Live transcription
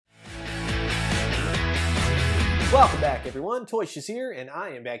Welcome back, everyone. Toys here, and I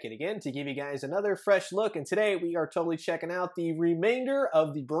am back in again to give you guys another fresh look. And today we are totally checking out the remainder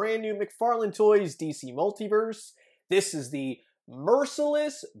of the brand new McFarlane Toys DC Multiverse. This is the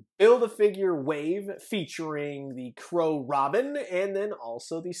Merciless Build-A-Figure wave featuring the Crow Robin and then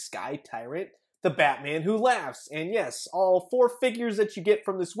also the Sky Tyrant, the Batman Who Laughs. And yes, all 4 figures that you get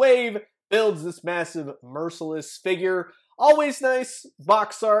from this wave builds this massive Merciless figure. Always nice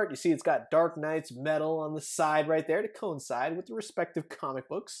box art. You see it's got Dark Knight's medal on the side right there to coincide with the respective comic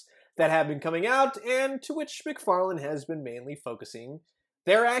books that have been coming out and to which McFarlane has been mainly focusing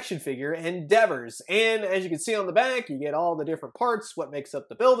their action figure endeavors. And as you can see on the back, you get all the different parts, what makes up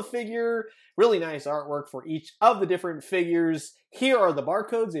the Build-A-Figure. Really nice artwork for each of the different figures. Here are the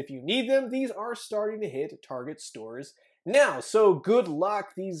barcodes if you need them. These are starting to hit Target stores now, so good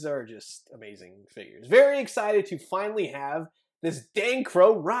luck. These are just amazing figures. Very excited to finally have this dang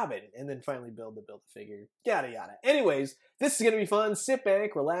Crow Robin and then finally Build-A-Figure, yada yada. Anyways, this is going to be fun. Sit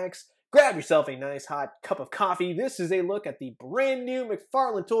back, relax, grab yourself a nice hot cup of coffee. This is a look at the brand new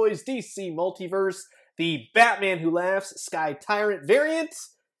McFarlane Toys DC Multiverse, the Batman Who Laughs Sky Tyrant variant,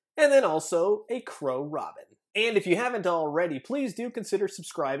 and then also a Crow Robin. And if you haven't already, please do consider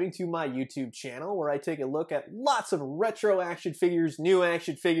subscribing to my YouTube channel where I take a look at lots of retro action figures, new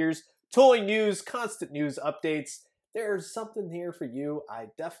action figures, toy news, constant news updates. There's something here for you. I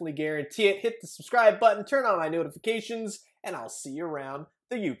definitely guarantee it. Hit the subscribe button, turn on my notifications, and I'll see you around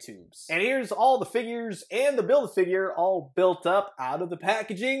the YouTubes. And here's all the figures and the Build-A-Figure all built up out of the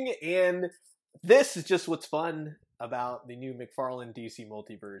packaging. And this is just what's fun about the new McFarlane DC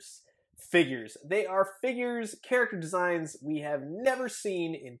Multiverse figures. They are figures, character designs we have never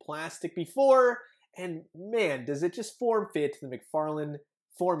seen in plastic before, and man, does it just form fit to the McFarlane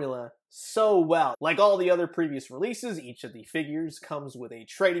formula so well. Like all the other previous releases, each of the figures comes with a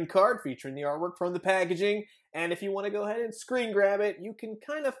trading card featuring the artwork from the packaging, and if you want to go ahead and screen grab it, you can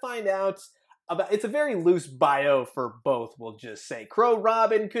kind of find out about, it's a very loose bio for both, we'll just say. Crow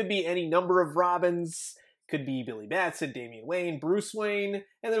Robin could be any number of Robins. Could be Billy Batson, Damian Wayne, Bruce Wayne,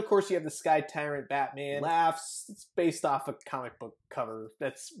 and then of course you have the Sky Tyrant Batman Laughs. It's based off a comic book cover.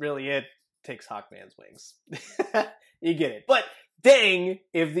 That's really it. Takes Hawkman's wings. You get it. But dang,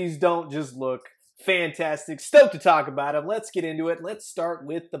 if these don't just look fantastic. Stoked to talk about them. Let's get into it. Let's start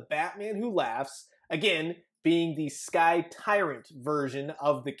with the Batman Who Laughs. Again, being the Sky Tyrant version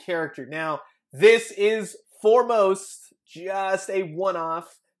of the character. Now, this is foremost just a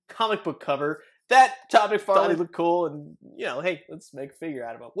one-off comic book cover. That topic finally looked cool, and, you know, hey, let's make a figure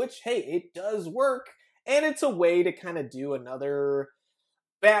out of it. Which, hey, it does work, and it's a way to kind of do another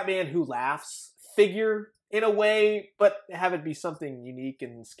Batman Who Laughs figure in a way, but have it be something unique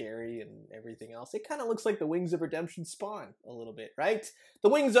and scary and everything else. It kind of looks like the Wings of Redemption Spawn a little bit, right? The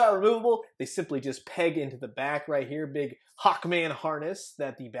wings are removable. They simply just peg into the back right here. Big Hawkman harness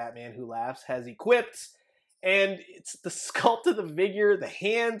that the Batman Who Laughs has equipped. And it's the sculpt of the figure, the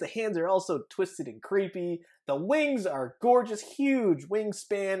hands are also twisted and creepy. The wings are gorgeous, huge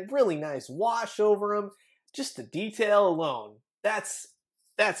wingspan, really nice wash over them. Just the detail alone, that's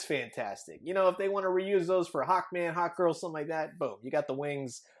fantastic. You know, if they want to reuse those for Hawkman, Hawkgirl, something like that, boom, you got the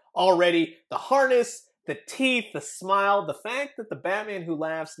wings already. The harness, the teeth, the smile, the fact that the Batman Who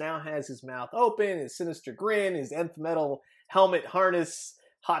Laughs now has his mouth open, his sinister grin, his nth metal helmet harness,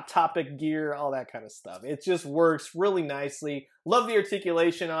 Hot Topic gear, all that kind of stuff. It just works really nicely. Love the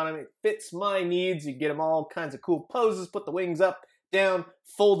articulation on him. It fits my needs. You get them all kinds of cool poses. Put the wings up, down,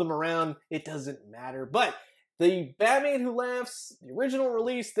 fold them around. It doesn't matter. But the Batman Who Laughs, the original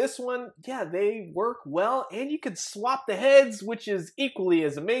release, this one, yeah, they work well. And you can swap the heads, which is equally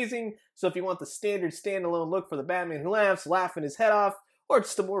as amazing. So if you want the standard standalone look for the Batman Who Laughs, laughing his head off, or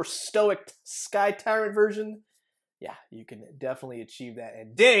just a more stoic Sky Tyrant version, yeah, you can definitely achieve that.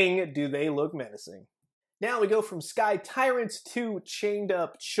 And dang, do they look menacing. Now we go from Sky Tyrants to Chained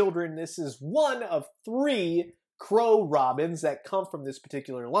Up Children. This is one of 3 Crow Robins that come from this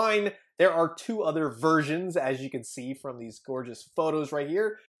particular line. There are 2 other versions, as you can see from these gorgeous photos right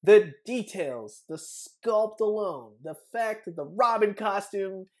here. The details, the sculpt alone, the fact that the Robin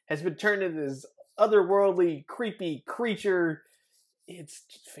costume has been turned into this otherworldly, creepy creature, it's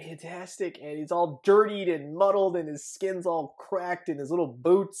fantastic, and he's all dirtied and muddled, and his skin's all cracked in his little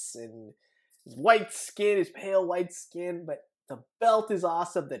boots, and his white skin, his pale white skin, but the belt is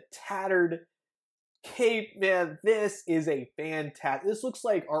awesome, the tattered cape, man, this is a fantastic, this looks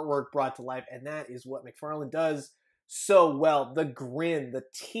like artwork brought to life, and that is what McFarlane does so well. The grin, the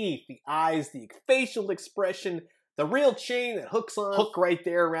teeth, the eyes, the facial expression, the real chain that hook right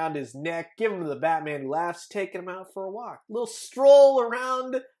there around his neck, give him the Batman Who Laughs, taking him out for a walk. Little stroll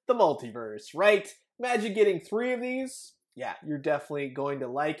around the multiverse, right? Imagine getting 3 of these. Yeah, you're definitely going to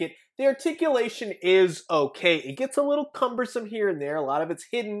like it. The articulation is okay. It gets a little cumbersome here and there. A lot of it's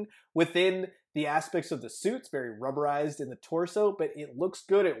hidden within the aspects of the suit. It's very rubberized in the torso, but it looks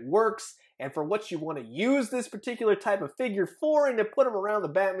good. It works. And for what you want to use this particular type of figure for and to put him around the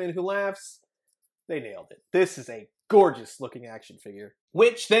Batman Who Laughs, they nailed it. This is a gorgeous looking action figure.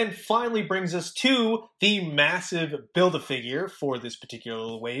 Which then finally brings us to the massive Build-A-Figure for this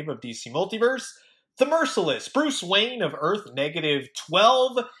particular wave of DC Multiverse. The Merciless Bruce Wayne of Earth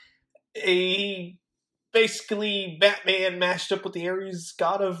 -12, a basically Batman mashed up with the Ares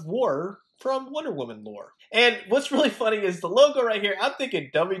god of war from Wonder Woman lore. And what's really funny is the logo right here, I'm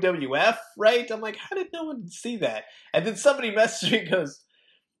thinking WWF, right? I'm like, how did no one see that? And then somebody messaged me and goes,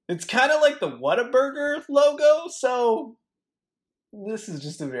 it's kind of like the Whataburger logo, so this is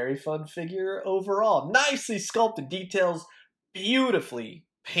just a very fun figure overall. Nicely sculpted details, beautifully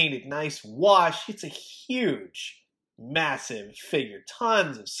painted, nice wash. It's a huge, massive figure.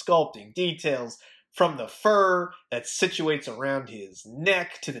 Tons of sculpting details from the fur that situates around his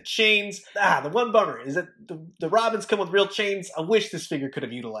neck to the chains. The one bummer is that the Robins come with real chains. I wish this figure could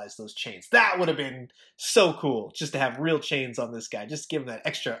have utilized those chains. That would have been so cool, just to have real chains on this guy. Just give him that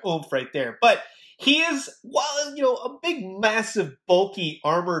extra oomph right there. But he is, while, you know, a big, massive, bulky,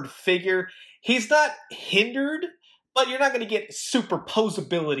 armored figure, he's not hindered, but you're not going to get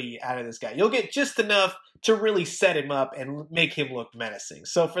superposability out of this guy. You'll get just enough to really set him up and make him look menacing.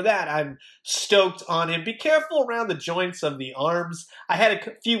 So for that, I'm stoked on him. Be careful around the joints of the arms. I had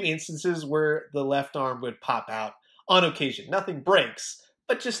a few instances where the left arm would pop out on occasion. Nothing breaks,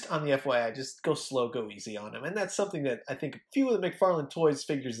 but just on the FYI, just go slow, go easy on him. And that's something that I think a few of the McFarlane Toys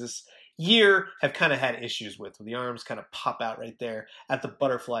figures this year have kind of had issues with the arms kind of pop out right there at the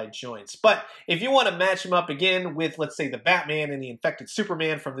butterfly joints. But if you want to match him up again with, let's say, the Batman and the infected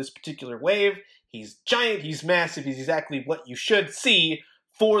Superman from this particular wave, he's giant, he's massive, he's exactly what you should see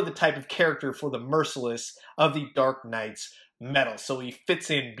for the type of character for the Merciless of the Dark Knight's metal. So he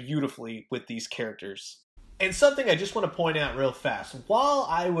fits in beautifully with these characters. And something I just want to point out real fast. While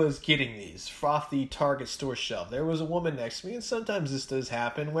I was getting these off the Target store shelf, there was a woman next to me, and sometimes this does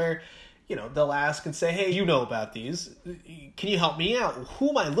happen, where, you know, they'll ask and say, hey, you know about these. Can you help me out? Who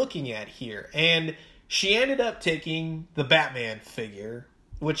am I looking at here? And she ended up taking the Batman figure,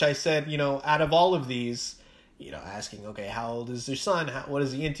 which I said, you know, out of all of these, you know, asking, okay, how old is their son? What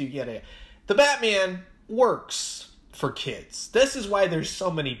is he into? Yada. The Batman works for kids. This is why there's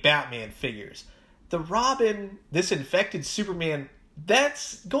so many Batman figures. The Robin, this infected Superman,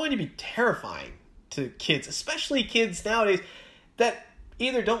 that's going to be terrifying to kids, especially kids nowadays that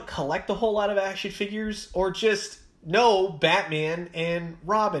either don't collect a whole lot of action figures or just know Batman and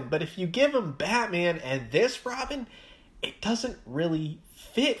Robin. But if you give them Batman and this Robin, it doesn't really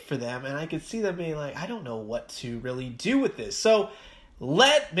fit for them. And I could see them being like, I don't know what to really do with this. So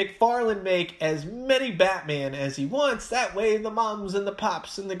let McFarlane make as many Batman as he wants. That way the moms and the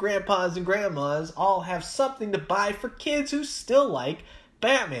pops and the grandpas and grandmas all have something to buy for kids who still like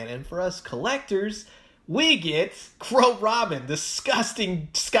Batman. And for us collectors, we get Crow Robin, disgusting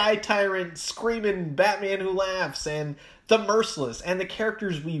Sky Tyrant, screaming Batman Who Laughs, and the Merciless, and the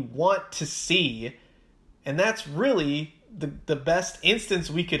characters we want to see. And that's really the best instance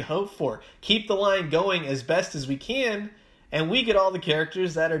we could hope for. Keep the line going as best as we can, and we get all the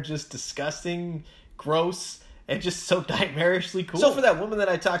characters that are just disgusting, gross, and just so nightmarishly cool. So for that woman that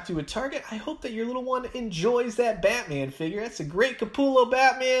I talked to at Target, I hope that your little one enjoys that Batman figure. That's a great Capullo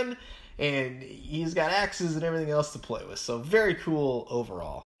Batman, and he's got axes and everything else to play with. So very cool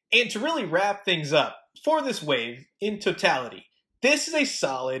overall. And to really wrap things up for this wave in totality, this is a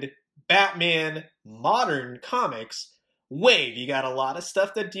solid Batman modern comics wave. You got a lot of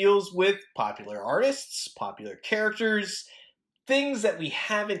stuff that deals with popular artists, popular characters, things that we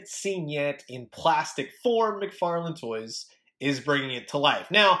haven't seen yet in plastic form. McFarlane Toys is bringing it to life.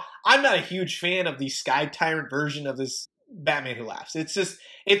 Now, I'm not a huge fan of the Sky Tyrant version of this Batman Who Laughs.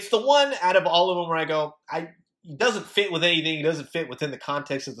 It's the one out of all of them where I go, he doesn't fit with anything. He doesn't fit within the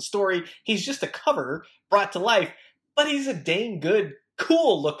context of the story. He's just a cover brought to life, but he's a dang good,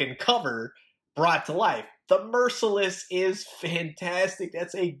 cool looking cover brought to life. The Merciless is fantastic.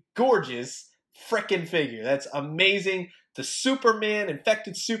 That's a gorgeous frickin' figure. That's amazing. The Superman,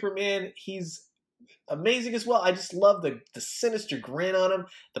 infected Superman, he's amazing as well. I just love the sinister grin on him,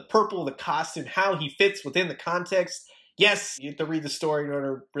 the purple, the costume, how he fits within the context. Yes, you have to read the story in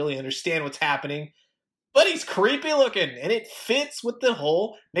order to really understand what's happening, but he's creepy looking, and it fits with the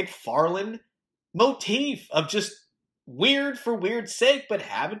whole McFarlane motif of just weird for weird's sake, but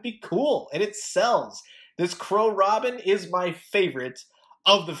have it be cool, and it sells. This Crow Robin is my favorite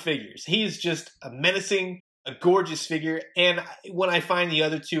of the figures. He is just a menacing, a gorgeous figure, and when I find the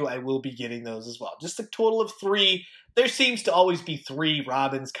other two, I will be getting those as well. Just a total of 3. There seems to always be 3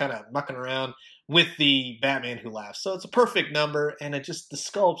 Robins kind of mucking around with the Batman Who Laughs. So it's a perfect number, and the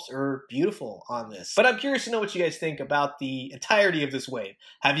sculpts are beautiful on this. But I'm curious to know what you guys think about the entirety of this wave.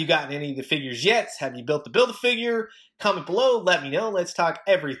 Have you gotten any of the figures yet? Have you built the Build-A-Figure? Comment below, let me know. Let's talk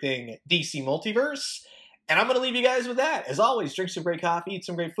everything DC Multiverse. And I'm going to leave you guys with that. As always, drink some great coffee, eat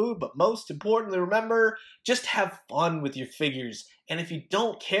some great food, but most importantly, remember, just have fun with your figures. And if you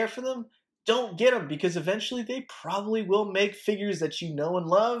don't care for them, don't get them, because eventually they probably will make figures that you know and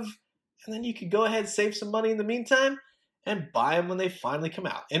love, and then you can go ahead and save some money in the meantime and buy them when they finally come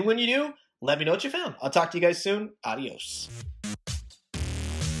out. And when you do, let me know what you found. I'll talk to you guys soon. Adios.